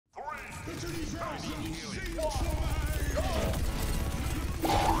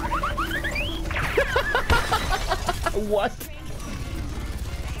What?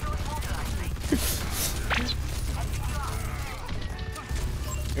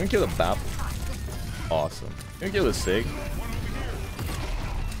 You gonna kill the Bap? Awesome. You gonna kill the Sig?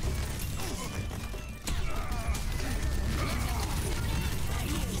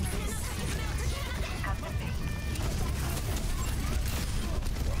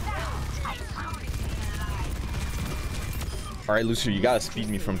 Alright, Lucio, you gotta speed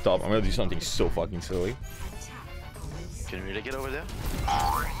me from top. I'm gonna do something so fucking silly. Can you really get over there?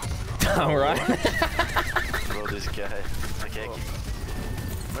 Alright. Bro, this guy. Okay.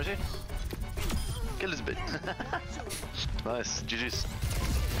 Where's he? Kill this bit. Nice. GG's.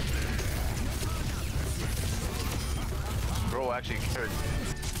 Bro, actually carried.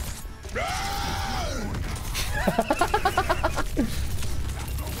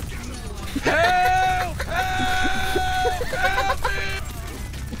 Help!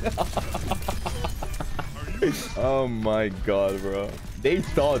 Oh my god, bro. They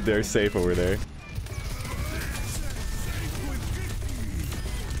thought they're safe over there.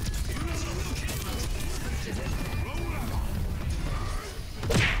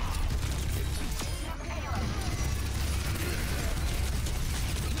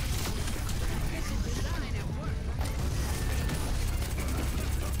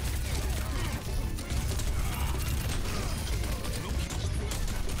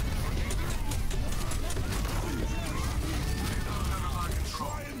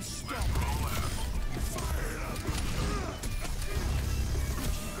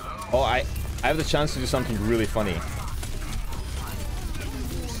 Oh, I have the chance to do something really funny.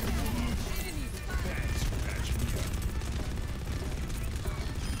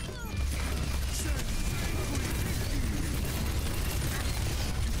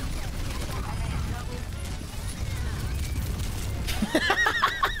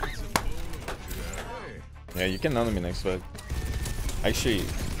 Yeah, you can nano me next, but actually,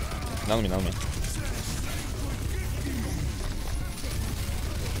 nano me.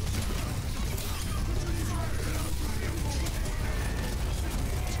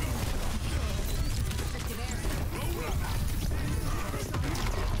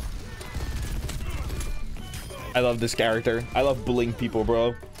 I love this character. I love bullying people,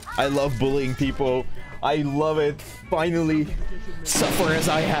 bro. I love bullying people. I love it. Finally, suffer as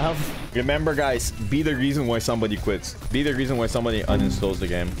I have. Remember, guys, be the reason why somebody quits. Be the reason why somebody uninstalls the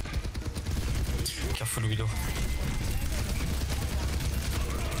game. Careful, Widow.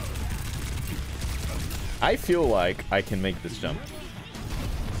 I feel like I can make this jump.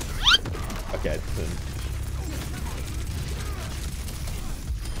 Okay,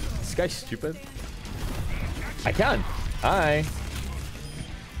 this guy's stupid. I can. Hi.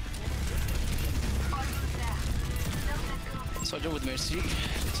 Soldier with Mercy.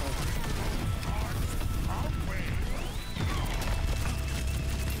 It's all.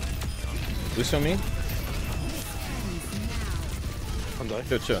 Lucio me? I'm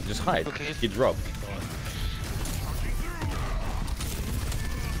dying. Chill. Just hide. Okay. He dropped.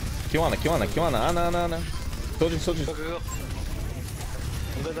 Kiwana. Ana. Soldier. Go.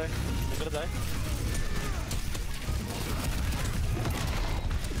 I'm gonna die.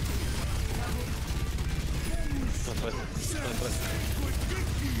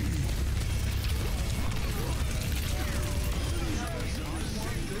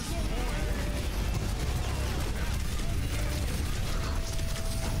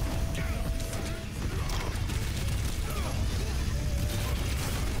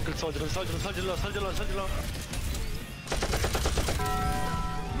 Soldier low.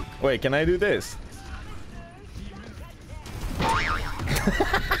 Wait, can I do this?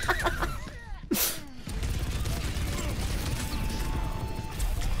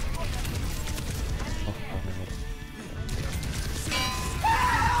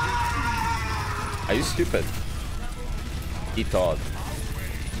 Are you stupid? He thought.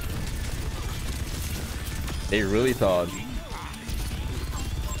 They really thought.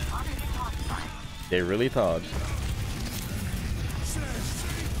 They really thought.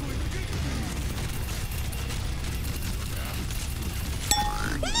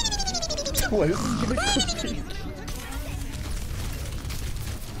 What is this gonna be?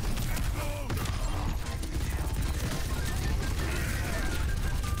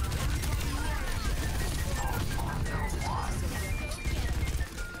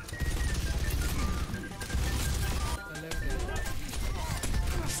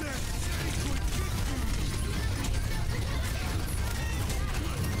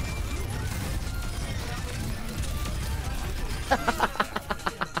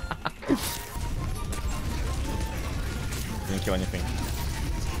 can't kill anything.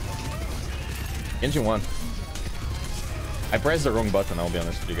 Engine 1. I pressed the wrong button, I'll be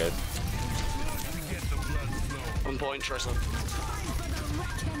honest with you guys. 1 point, Tristan.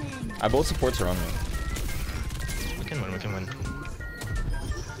 Both supports are on me. We can win, we can win.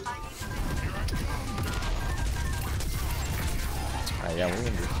 Yeah, we're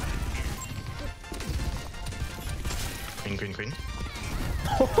gonna do. Green, green, green.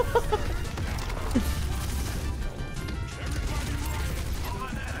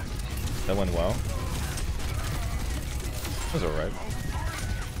 That went well. That was alright.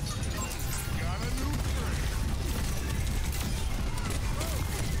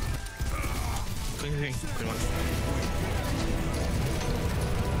 Green, green, green one.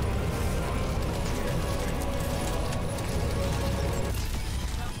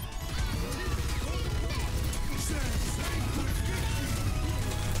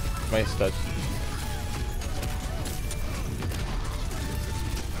 Nice touch.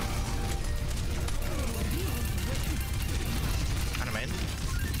 Main.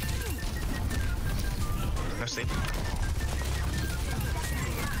 No sleep.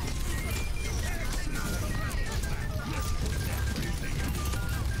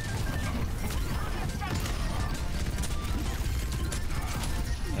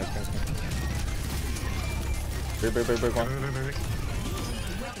 Big one.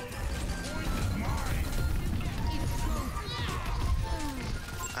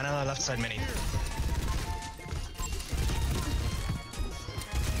 Another left side mini.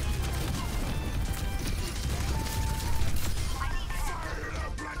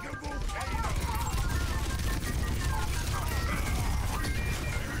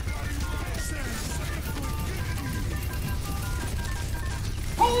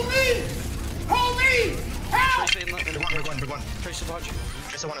 Hold me! Hold me! Help! Tracer in the Big one. Tracer dodge.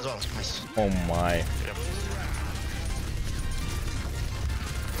 Tracer one as well. Nice. Oh my. Yep.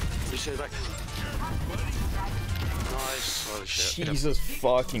 You see back. Nice. Holy shit. Jesus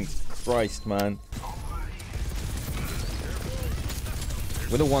fucking Christ, man.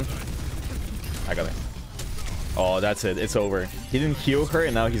 With a 1. I got it. Oh, that's it. It's over. He didn't heal her,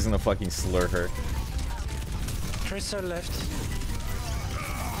 and now he's gonna fucking slur her. Tracer left.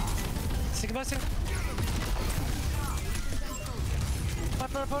 Sigma, Sigma.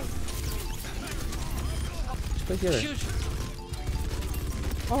 Purple. Right here. Huge.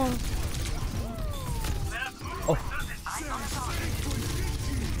 Oh. Oh.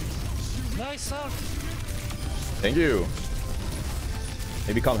 Nice self. Thank you.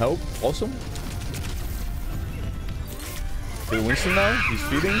 Maybe come help. Awesome. Did Winston now? He's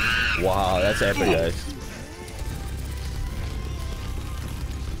feeding. Wow, that's epic, guys.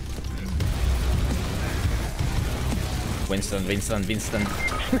 Winston.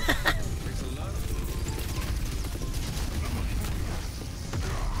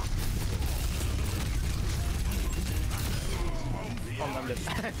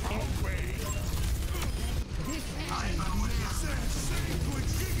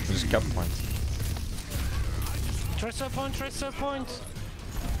 Just couple points. Tracer point.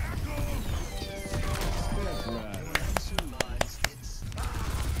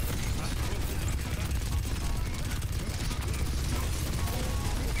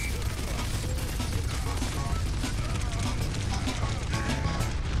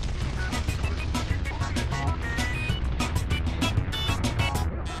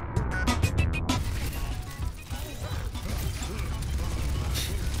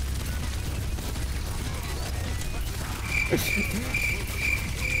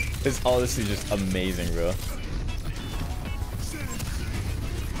 It's honestly just amazing, bro.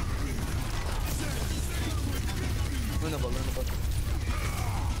 Winnable.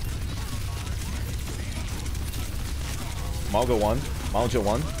 Mauga 1. Mauga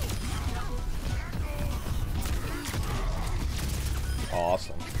 1.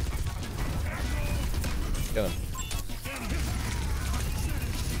 Awesome. Get him.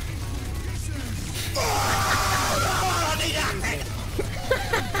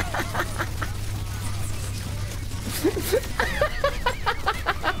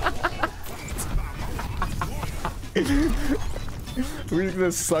 We're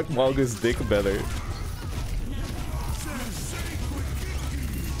gonna suck Mauga's dick better.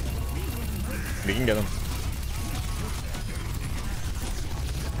 We can get him.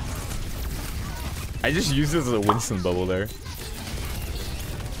 I just used this as a Winston bubble there.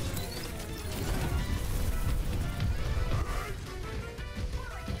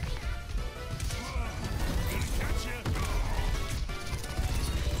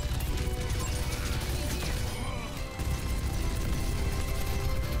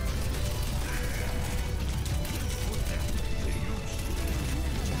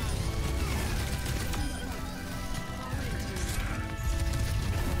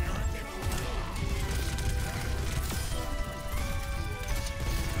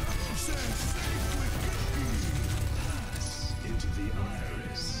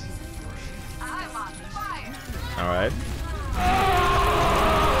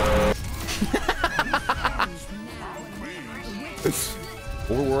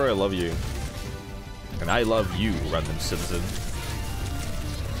 Bogur, I love you. And I love you, random citizen.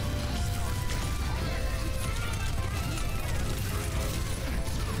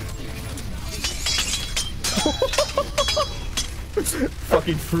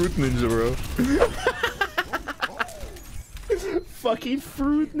 Fucking fruit ninja, bro. Fucking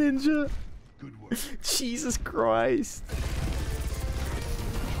fruit ninja. Jesus Christ.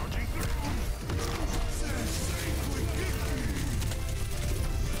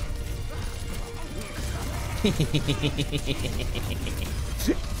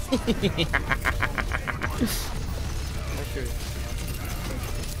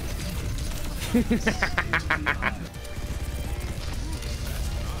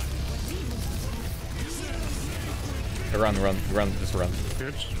 Run, just run.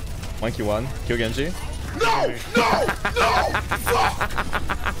 Monkey 1, kill Genji. No! No! No!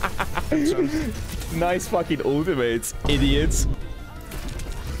 Nice fucking ultimates, idiots.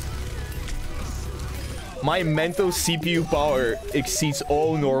 My mental CPU power exceeds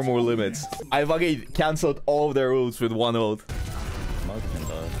all normal limits. I fucking cancelled all of their ults with one ult.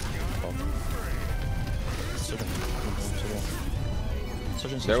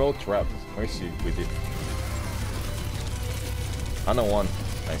 They're all trapped. Mercy with it. I know one.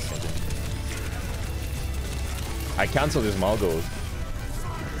 Nice. I cancelled his Mauga ult.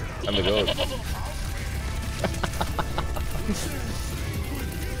 I'm the goat.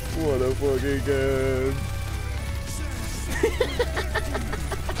 What a fucking game.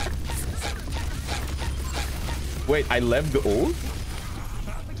 Wait, I left the ult?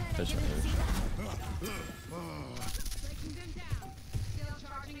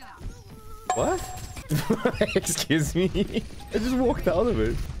 What? Excuse me. I just walked out of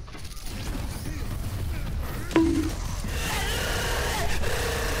it.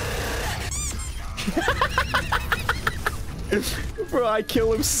 Bro, I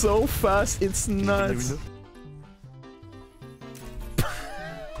kill him so fast, it's nuts.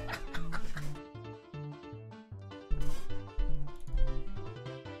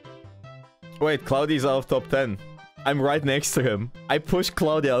 Wait, Cloudy's out of top 10. I'm right next to him. I pushed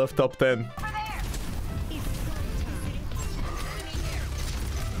Cloudy out of top 10.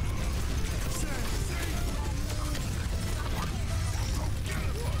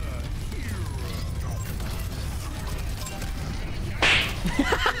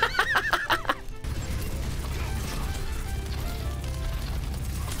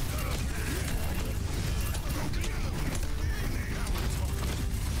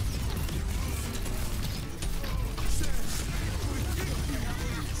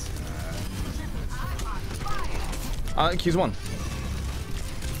 He's one.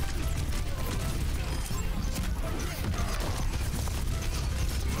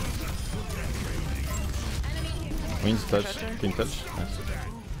 Wings touch, pin touch. Nice.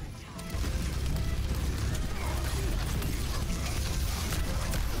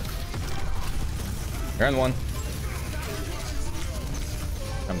 Round one.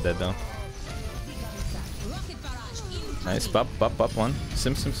 I'm dead now. Nice, pop one.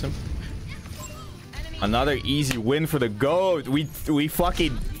 Sim. Another easy win for the GOAT. We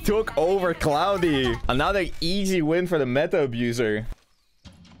fucking took over Cloudy. Another easy win for the meta abuser.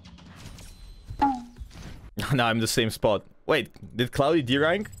 Now I'm in the same spot. Wait, did Cloudy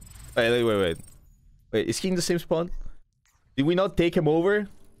D-rank? Wait. Wait, is he in the same spot? Did we not take him over?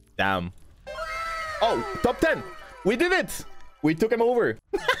 Damn. Oh, top 10. We did it. We took him over.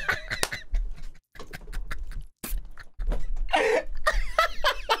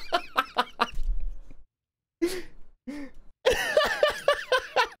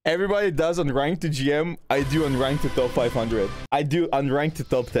 Everybody does unranked to GM. I do unranked to top 500. I do unranked to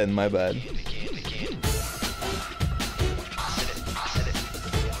top 10, my bad.